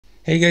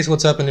Hey guys,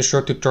 what's up? In this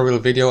short tutorial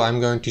video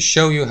I'm going to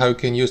show you how you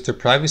can use the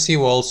privacy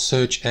wall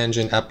search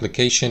engine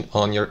application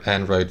on your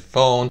Android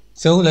phone.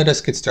 So let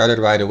us get started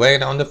right away.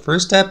 Now on the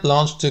first step,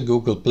 launch the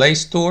Google Play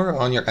Store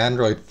on your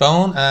Android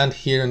phone, and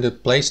here in the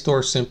Play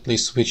Store simply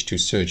switch to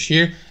search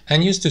here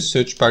and use the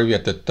search bar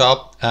at the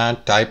top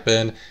and type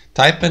in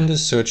the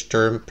search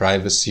term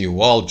privacy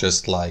wall,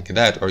 just like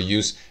that, or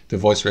use the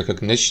voice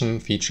recognition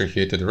feature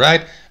here to the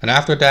right, and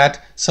after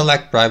that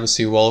select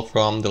privacy wall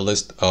from the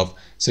list of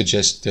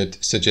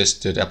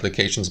suggested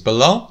applications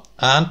below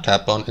and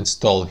tap on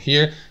install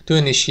here to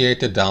initiate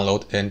the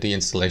download and the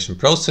installation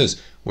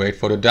process. Wait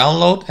for the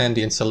download and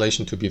the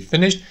installation to be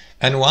finished,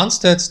 and once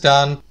that's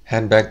done,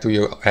 head back to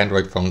your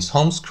Android phone's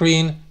home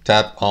screen,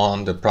 tap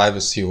on the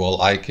privacy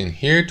wall icon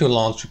here to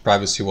launch the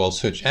privacy wall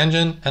search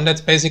engine, and that's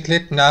basically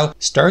it. Now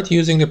start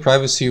using the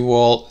privacy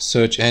wall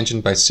search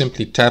engine by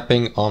simply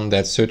tapping on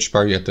that search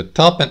bar at the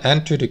top and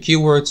enter the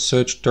keyword,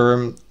 search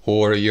term,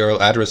 or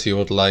URL address you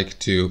would like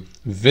to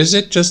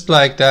visit, just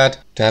like that.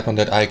 Tap on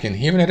that icon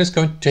here and that is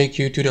going to take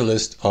you to the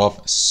list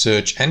of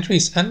search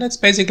entries. And that's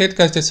basically it,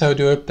 guys. That's how you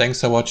do it. Thanks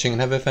for watching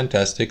and have a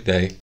fantastic day.